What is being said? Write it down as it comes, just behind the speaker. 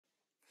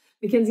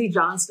Mackenzie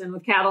Johnston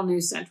with Cattle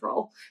News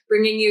Central,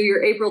 bringing you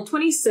your April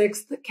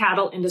 26th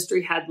cattle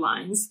industry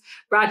headlines,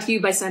 brought to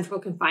you by Central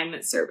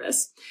Confinement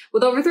Service.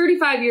 With over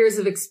 35 years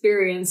of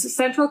experience,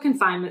 Central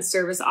Confinement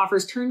Service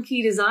offers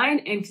turnkey design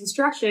and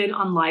construction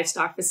on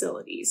livestock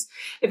facilities.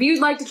 If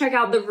you'd like to check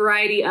out the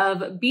variety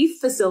of beef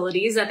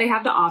facilities that they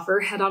have to offer,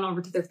 head on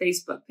over to their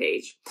Facebook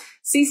page.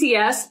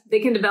 CCS, they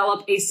can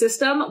develop a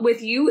system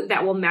with you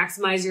that will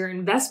maximize your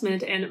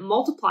investment and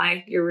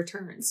multiply your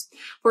returns.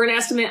 For an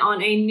estimate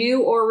on a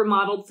new or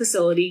remodeled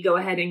facility, go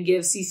ahead and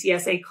give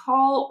CCS a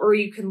call, or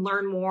you can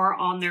learn more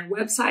on their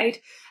website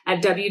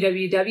at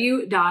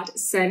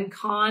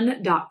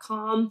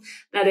www.cencon.com.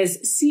 That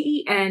is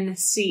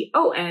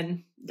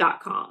CENCON.com.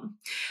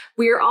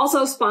 We are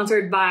also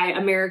sponsored by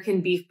American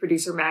Beef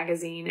Producer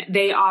Magazine.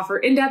 They offer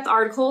in-depth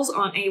articles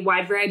on a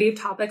wide variety of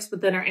topics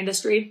within our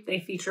industry. They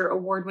feature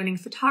award-winning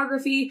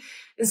photography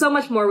and so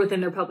much more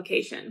within their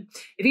publication.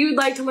 If you would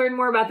like to learn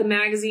more about the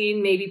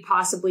magazine, maybe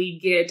possibly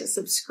get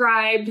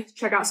subscribed,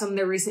 check out some of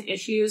their recent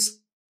issues,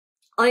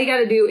 all you got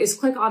to do is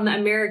click on the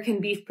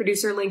American Beef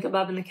Producer link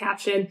above in the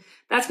caption.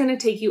 That's going to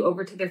take you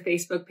over to their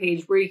Facebook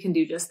page where you can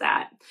do just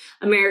that.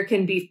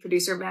 American Beef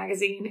Producer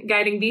Magazine,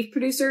 guiding beef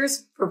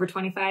producers for over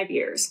 25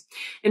 years.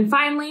 And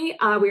finally,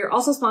 we are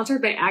also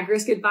sponsored by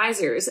Ag-Risk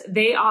Advisors.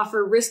 They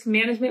offer risk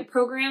management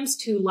programs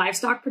to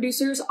livestock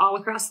producers all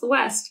across the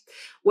West.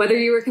 Whether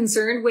you are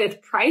concerned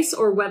with price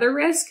or weather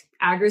risk,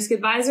 Ag-Risk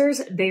Advisors,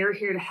 they are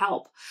here to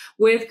help.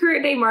 With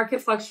current day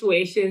market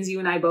fluctuations, you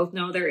and I both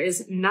know there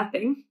is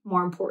nothing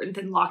more important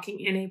than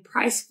locking in a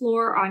price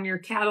floor on your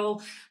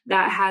cattle.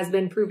 That has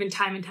been proven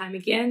time and time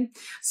again.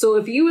 So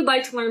if you would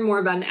like to learn more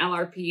about an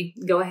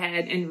LRP, go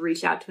ahead and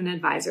reach out to an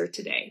advisor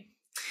today.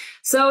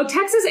 So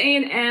Texas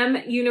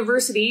A&M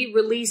University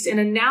released an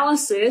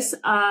analysis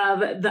of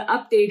the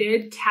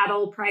updated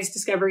Cattle Price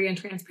Discovery and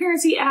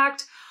Transparency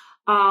Act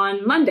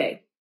on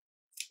Monday.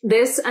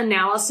 This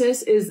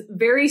analysis is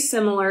very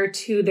similar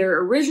to their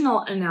original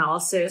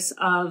analysis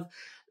of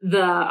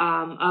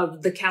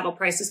the Cattle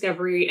Price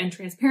Discovery and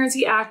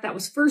Transparency Act that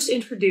was first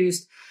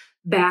introduced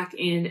back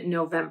in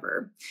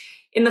November.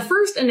 In the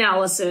first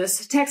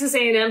analysis, Texas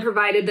A&M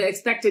provided the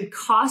expected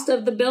cost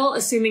of the bill,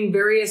 assuming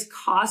various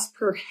costs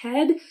per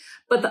head,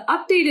 but the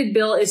updated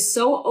bill is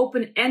so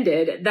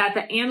open-ended that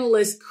the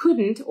analysts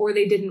couldn't or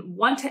they didn't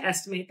want to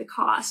estimate the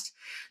cost.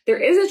 There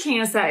is a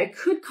chance that it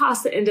could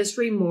cost the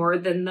industry more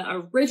than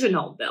the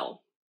original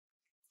bill.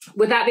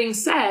 With that being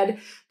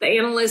said, the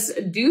analysts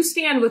do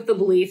stand with the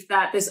belief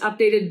that this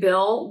updated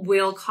bill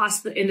will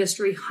cost the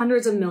industry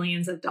hundreds of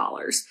millions of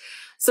dollars.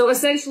 So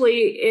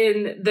essentially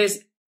in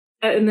this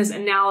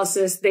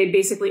analysis, they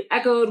basically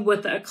echoed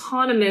what the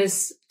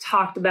economists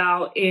talked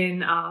about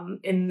in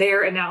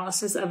their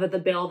analysis of the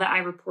bill that I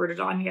reported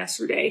on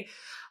yesterday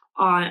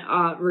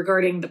on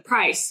regarding the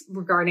price,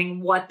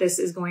 regarding what this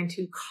is going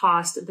to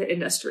cost the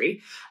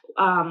industry.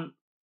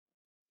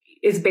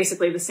 Is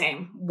basically the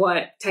same.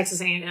 What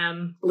Texas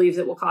A&M believes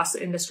it will cost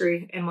the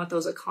industry and what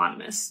those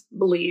economists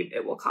believe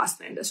it will cost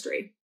the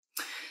industry.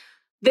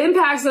 The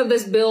impacts of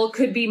this bill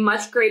could be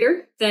much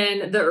greater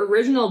than the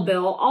original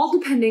bill, all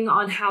depending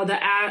on how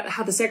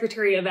the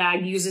Secretary of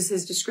Ag uses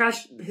his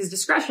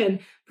discretion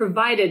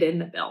provided in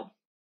the bill.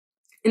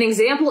 An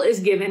example is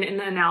given in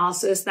the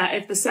analysis that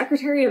if the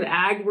Secretary of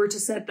Ag were to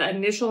set the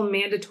initial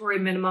mandatory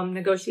minimum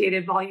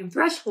negotiated volume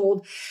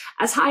threshold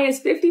as high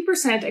as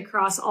 50%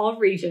 across all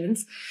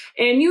regions,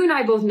 and you and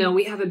I both know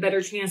we have a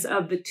better chance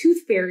of the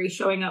tooth fairy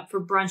showing up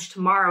for brunch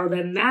tomorrow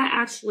than that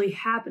actually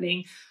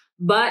happening.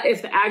 But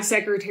if the Ag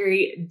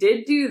Secretary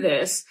did do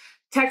this,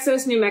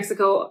 Texas, New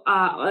Mexico,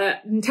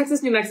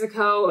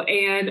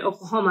 and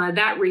Oklahoma,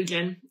 that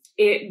region,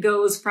 it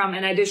goes from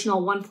an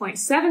additional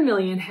 1.7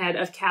 million head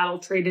of cattle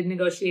traded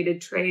negotiated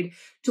trade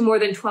to more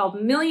than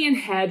 12 million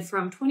head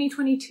from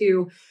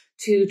 2022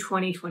 to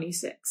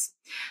 2026.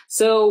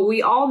 So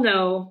we all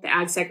know the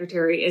Ag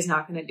Secretary is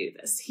not going to do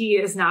this. He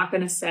is not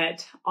going to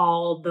set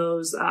all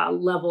those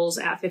levels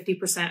at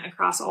 50%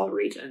 across all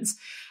regions.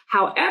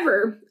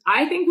 However,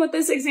 I think what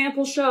this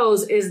example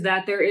shows is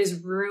that there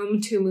is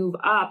room to move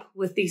up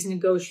with these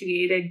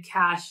negotiated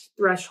cash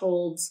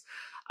thresholds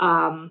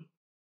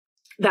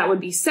that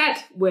would be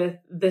set with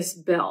this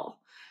bill.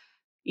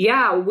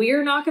 Yeah,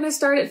 we're not going to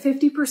start at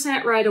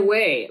 50% right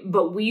away,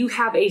 but we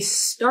have a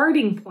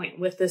starting point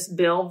with this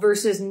bill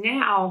versus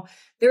now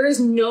there is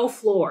no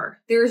floor.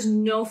 There is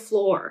no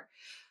floor.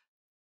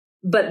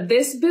 But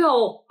this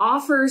bill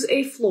offers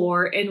a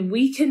floor and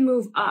we can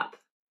move up.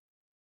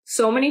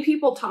 So many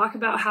people talk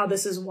about how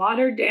this is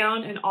watered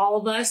down, and all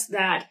of us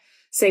that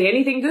say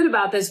anything good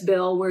about this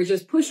bill, we're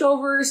just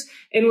pushovers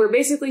and we're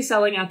basically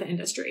selling out the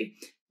industry.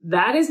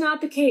 That is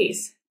not the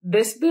case.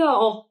 This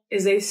bill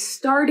is a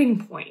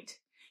starting point.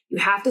 You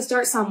have to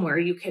start somewhere.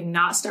 You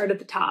cannot start at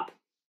the top.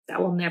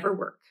 That will never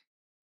work.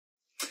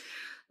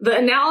 The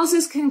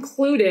analysis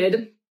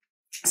concluded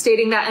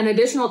stating that an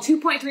additional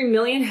 2.3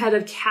 million head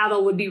of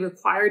cattle would be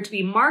required to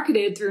be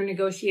marketed through a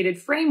negotiated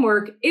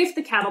framework if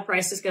the Cattle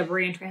Price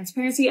Discovery and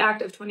Transparency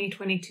Act of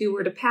 2022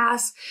 were to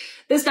pass.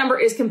 This number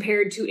is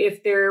compared to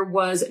if there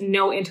was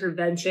no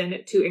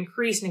intervention to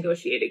increase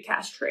negotiated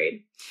cash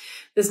trade.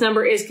 This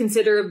number is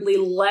considerably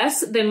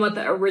less than what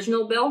the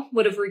original bill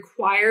would have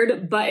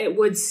required, but it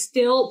would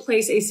still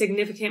place a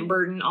significant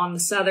burden on the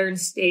southern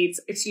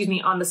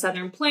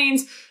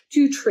plains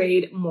to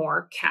trade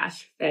more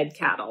cash-fed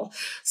cattle.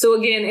 So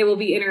again, it will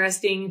be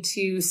interesting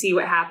to see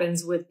what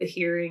happens with the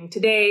hearing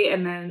today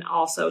and then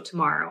also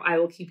tomorrow. I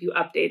will keep you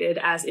updated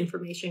as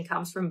information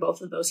comes from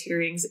both of those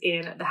hearings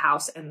in the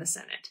House and the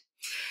Senate.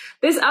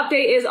 This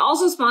update is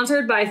also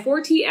sponsored by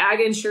 4T Ag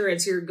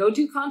Insurance, your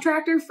go-to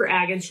contractor for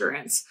ag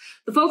insurance.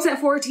 The folks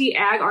at 4T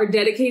Ag are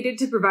dedicated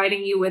to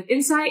providing you with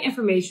insight,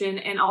 information,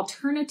 and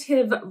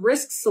alternative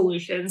risk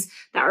solutions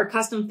that are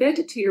custom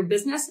fit to your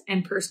business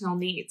and personal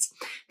needs.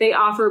 They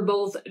offer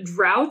both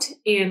drought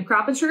and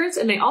crop insurance,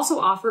 and they also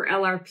offer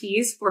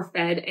LRPs for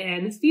fed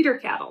and feeder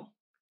cattle.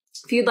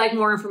 If you'd like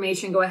more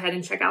information, go ahead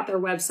and check out their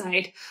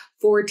website,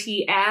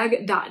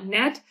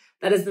 4tag.net.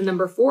 That is the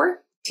number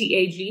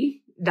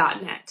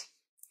 4tag.net.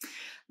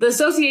 The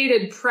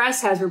Associated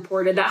Press has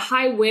reported that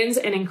high winds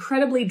and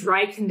incredibly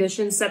dry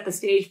conditions set the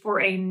stage for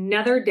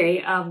another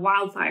day of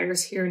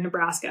wildfires here in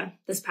Nebraska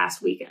this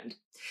past weekend.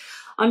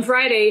 On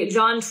Friday,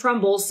 John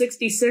Trumbull,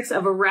 66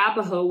 of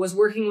Arapahoe, was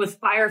working with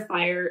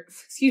firefighters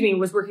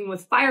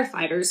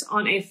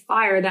on a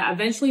fire that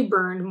eventually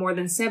burned more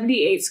than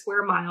 78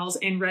 square miles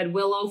in Red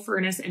Willow,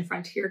 Furnace, and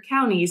Frontier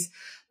counties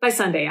by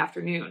Sunday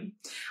afternoon.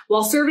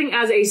 While serving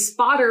as a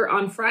spotter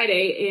on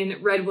Friday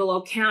in Red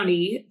Willow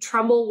County,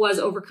 Trumbull was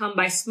overcome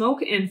by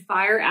smoke and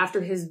fire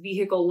after his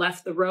vehicle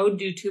left the road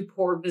due to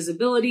poor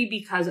visibility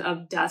because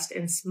of dust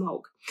and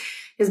smoke.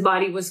 His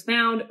body was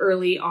found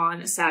early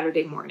on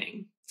Saturday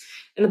morning.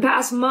 In the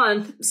past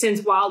month,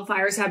 since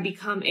wildfires have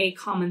become a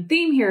common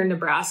theme here in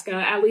Nebraska,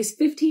 at least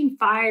 15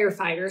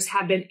 firefighters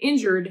have been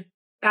injured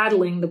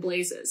battling the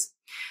blazes.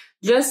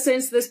 Just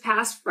since this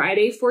past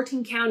Friday,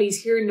 14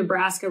 counties here in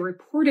Nebraska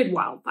reported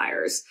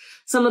wildfires.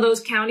 Some of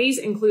those counties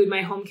include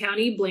my home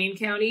county, Blaine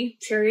County,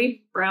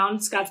 Cherry, Brown,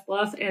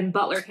 Scottsbluff, and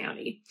Butler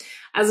County.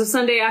 As of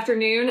Sunday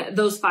afternoon,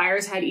 those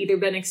fires had either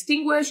been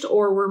extinguished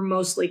or were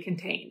mostly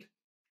contained.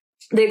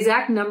 The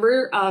exact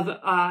number of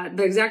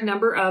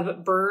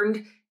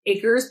burned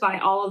acres by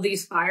all of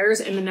these fires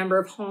and the number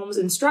of homes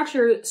and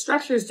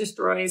structures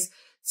destroyed,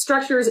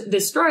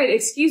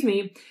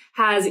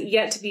 has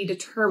yet to be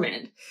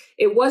determined.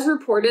 It was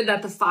reported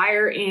that the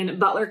fire in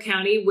Butler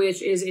County,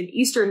 which is in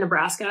eastern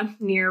Nebraska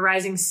near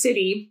Rising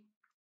City,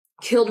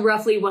 killed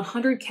roughly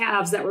 100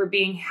 calves that were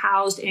being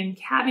housed in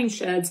calving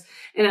sheds,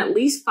 and at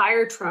least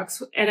 3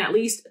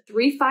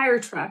 fire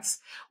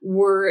trucks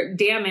were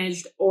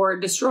damaged or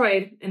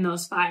destroyed in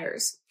those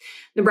fires.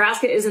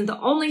 Nebraska isn't the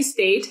only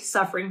state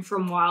suffering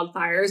from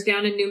wildfires.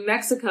 Down in New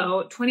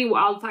Mexico, 20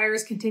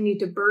 wildfires continued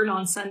to burn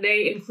on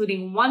Sunday,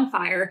 including one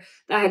fire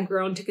that had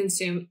grown to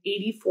consume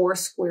 84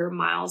 square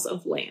miles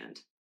of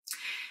land.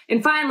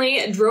 And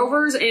finally,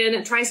 Drovers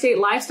and Tri-State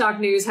Livestock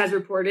News has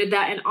reported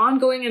that an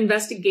ongoing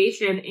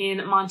investigation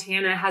in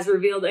Montana has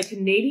revealed a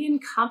Canadian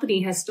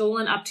company has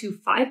stolen up to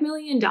 $5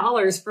 million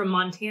from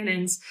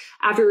Montanans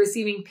after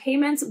receiving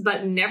payments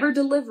but never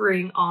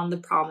delivering on the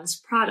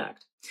promised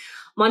product.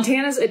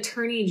 Montana's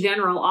Attorney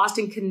General,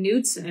 Austin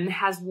Knudsen,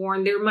 has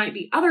warned there might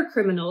be other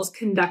criminals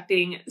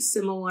conducting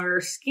similar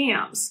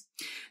scams.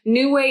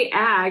 New Way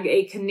Ag,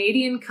 a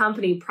Canadian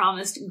company,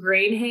 promised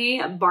grain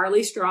hay,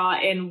 barley straw,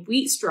 and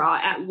wheat straw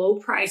at low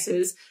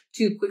prices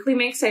to quickly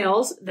make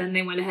sales. Then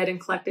they went ahead and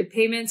collected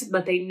payments,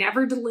 but they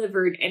never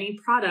delivered any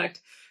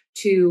product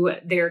to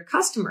their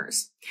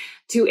customers.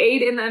 To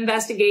aid in the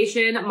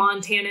investigation,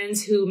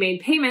 Montanans who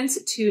made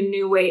payments to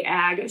New Way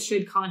Ag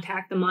should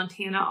contact the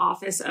Montana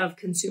Office of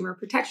Consumer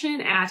Protection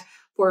at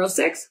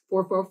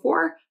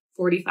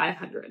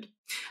 406-444-4500.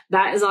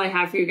 That is all I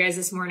have for you guys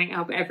this morning. I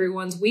hope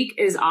everyone's week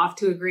is off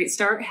to a great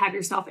start. Have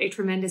yourself a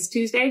tremendous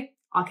Tuesday.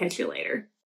 I'll catch you later.